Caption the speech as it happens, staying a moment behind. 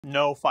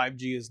No,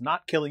 5G is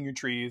not killing your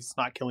trees, it's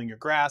not killing your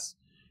grass,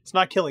 it's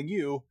not killing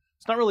you,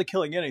 it's not really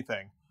killing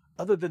anything,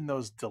 other than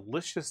those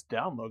delicious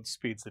download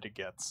speeds that it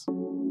gets.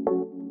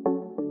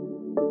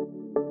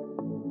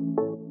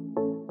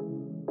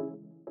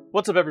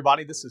 What's up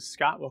everybody, this is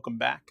Scott, welcome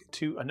back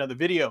to another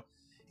video.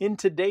 In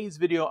today's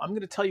video, I'm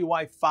going to tell you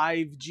why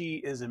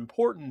 5G is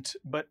important,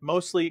 but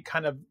mostly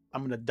I'm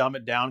going to dumb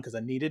it down because I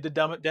needed to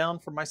dumb it down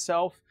for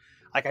myself.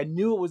 Like, I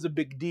knew it was a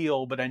big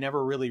deal, but I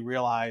never really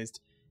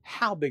realized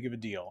how big of a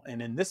deal.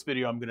 And in this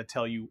video, I'm going to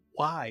tell you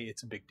why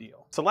it's a big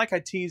deal. So like I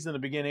teased in the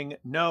beginning,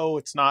 no,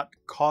 it's not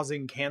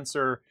causing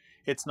cancer.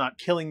 It's not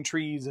killing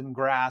trees and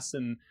grass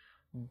and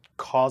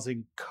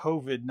causing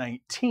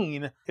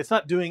COVID-19. It's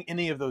not doing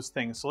any of those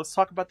things. So let's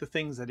talk about the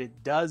things that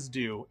it does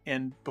do.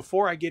 And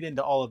before I get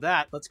into all of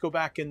that, let's go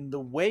back in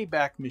the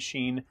Wayback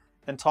Machine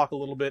and talk a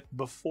little bit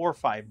before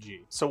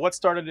 5G. So what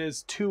started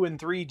as 2 and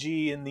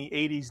 3G in the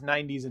 80s,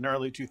 90s, and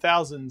early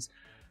 2000s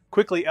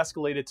quickly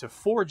escalated to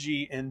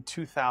 4G in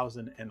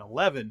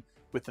 2011,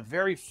 with the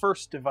very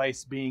first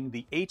device being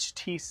the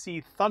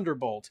HTC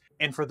Thunderbolt.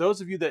 And for those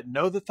of you that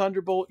know the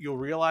Thunderbolt, you'll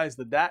realize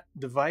that that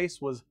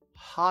device was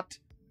hot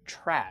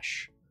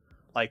trash.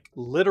 Like,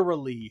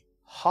 literally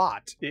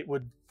hot. It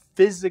would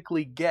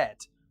physically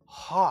get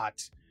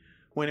hot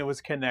when it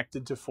was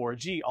connected to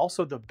 4G.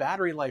 Also, the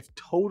battery life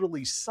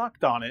totally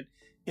sucked on it.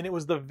 And it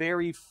was the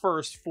very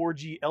first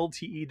 4G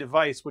LTE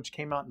device, which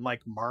came out in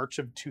like March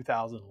of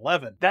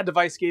 2011. That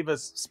device gave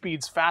us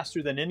speeds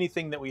faster than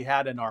anything that we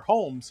had in our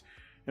homes.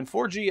 And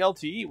 4G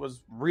LTE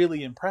was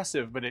really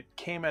impressive, but it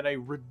came at a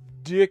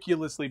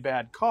ridiculously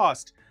bad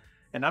cost.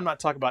 And I'm not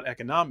talking about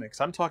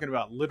economics. I'm talking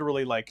about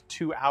literally like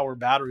 2-hour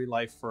battery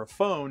life for a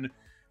phone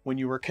when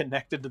you were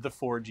connected to the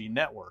 4G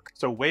network.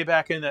 So way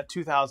back in that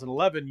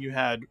 2011, you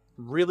had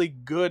really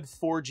good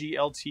 4G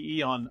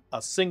LTE on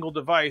a single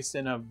device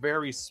in a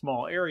very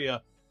small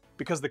area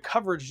because the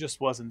coverage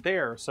just wasn't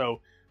there.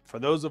 So for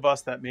those of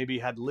us that maybe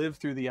had lived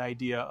through the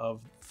idea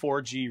of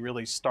 4G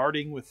really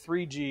starting with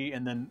 3G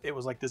and then it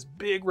was like this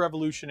big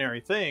revolutionary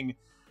thing,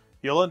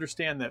 you'll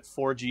understand that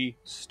 4G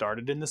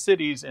started in the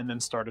cities and then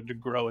started to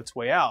grow its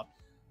way out.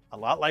 A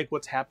lot like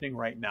what's happening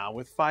right now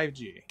with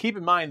 5G. Keep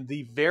in mind,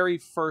 the very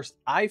first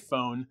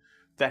iPhone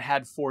that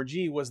had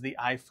 4G was the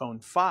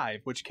iPhone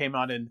 5, which came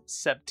out in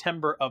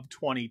September of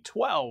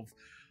 2012,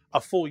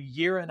 a full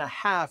year and a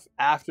half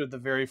after the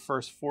very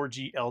first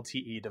 4G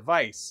LTE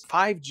device.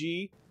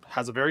 5G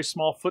has a very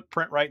small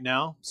footprint right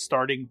now,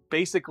 starting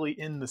basically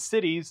in the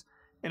cities,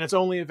 and it's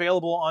only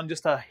available on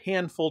just a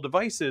handful of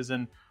devices.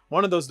 And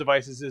one of those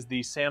devices is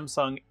the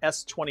Samsung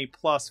S20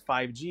 Plus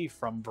 5G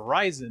from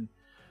Verizon.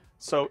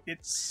 So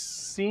it's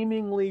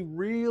seemingly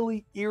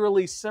really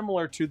eerily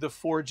similar to the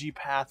 4G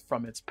path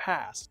from its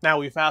past. Now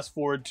we fast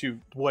forward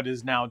to what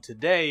is now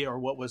today, or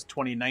what was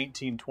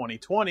 2019,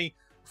 2020.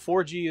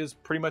 4G is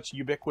pretty much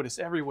ubiquitous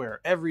everywhere.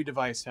 Every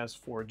device has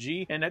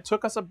 4G, and it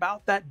took us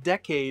about that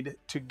decade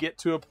to get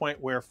to a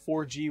point where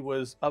 4G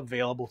was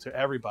available to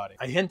everybody.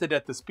 I hinted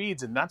at the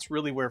speeds, and that's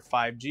really where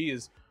 5G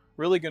is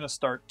really going to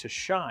start to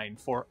shine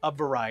for a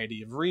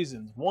variety of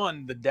reasons.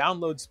 One, the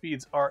download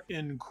speeds are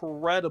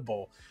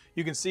incredible.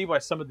 You can see by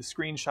some of the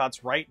screenshots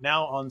right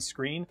now on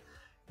screen,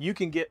 you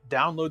can get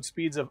download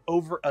speeds of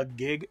over a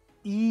gig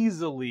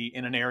easily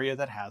in an area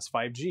that has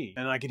 5G.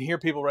 And I can hear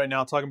people right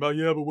now talking about,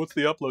 yeah, but what's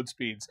the upload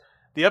speeds?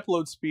 The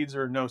upload speeds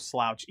are no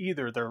slouch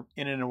either. They're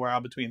in and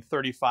around between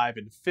 35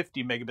 and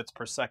 50 megabits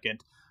per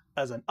second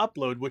as an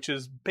upload, which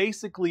is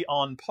basically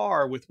on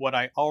par with what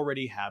I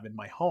already have in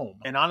my home.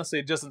 And honestly,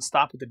 it doesn't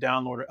stop with the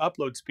download or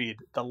upload speed.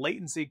 The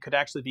latency could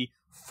actually be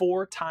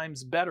 4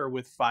 times better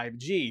with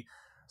 5G.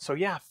 So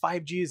yeah,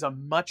 5G is a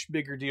much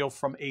bigger deal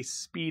from a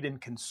speed and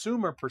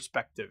consumer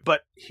perspective.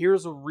 But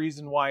here's a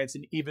reason why it's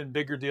an even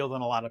bigger deal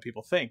than a lot of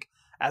people think.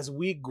 As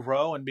we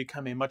grow and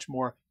become a much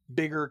more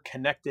bigger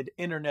connected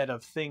Internet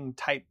of Thing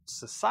type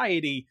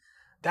society,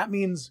 that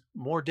means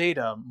more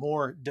data,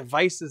 more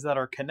devices that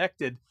are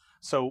connected.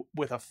 So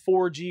with a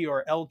 4G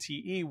or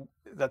LTE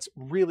that's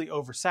really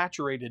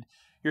oversaturated,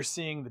 you're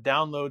seeing the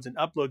downloads and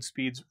upload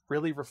speeds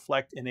really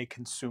reflect in a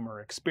consumer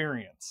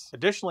experience.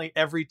 Additionally,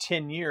 every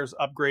 10 years,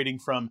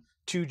 upgrading from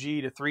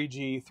 2G to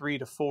 3G, 3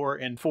 to 4,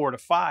 and 4 to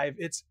 5,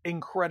 it's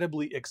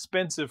incredibly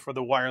expensive for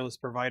the wireless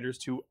providers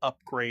to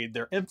upgrade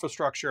their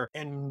infrastructure.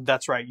 And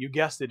that's right, you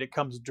guessed it, it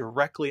comes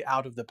directly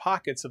out of the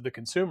pockets of the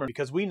consumer,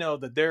 because we know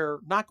that they're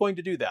not going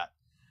to do that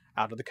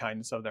out of the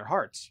kindness of their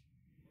hearts.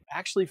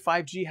 Actually,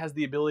 5G has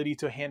the ability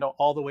to handle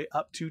all the way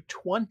up to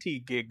 20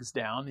 gigs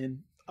down, and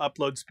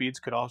upload speeds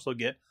could also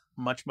get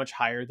much, much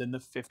higher than the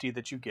 50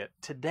 that you get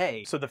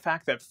today. So the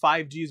fact that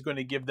 5G is going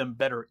to give them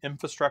better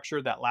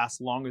infrastructure that lasts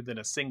longer than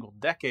a single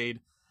decade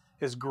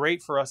is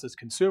great for us as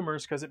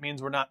consumers, because it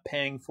means we're not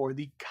paying for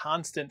the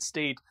constant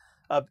state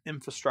of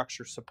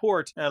infrastructure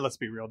support. And let's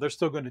be real, they're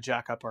still going to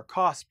jack up our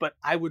costs, but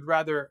I would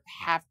rather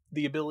have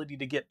the ability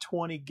to get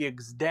 20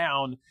 gigs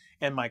down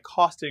and my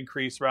cost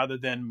increase rather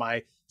than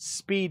my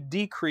speed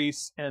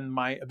decrease and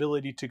my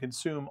ability to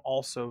consume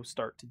also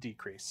start to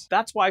decrease.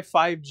 That's why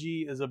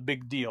 5G is a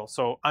big deal.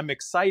 So I'm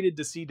excited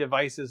to see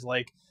devices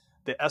like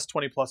the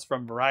S20 Plus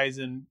from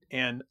Verizon,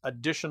 and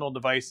additional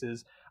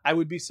devices. I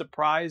would be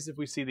surprised if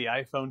we see the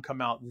iPhone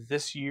come out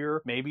this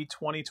year, maybe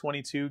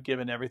 2022,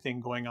 given everything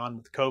going on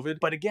with COVID.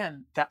 But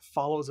again, that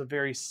follows a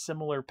very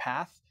similar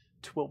path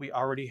to what we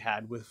already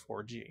had with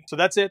 4G. So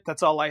that's it.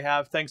 That's all I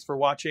have. Thanks for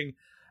watching.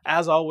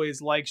 As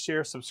always, like,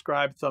 share,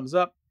 subscribe, thumbs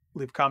up,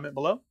 leave a comment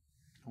below,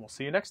 and we'll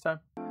see you next time.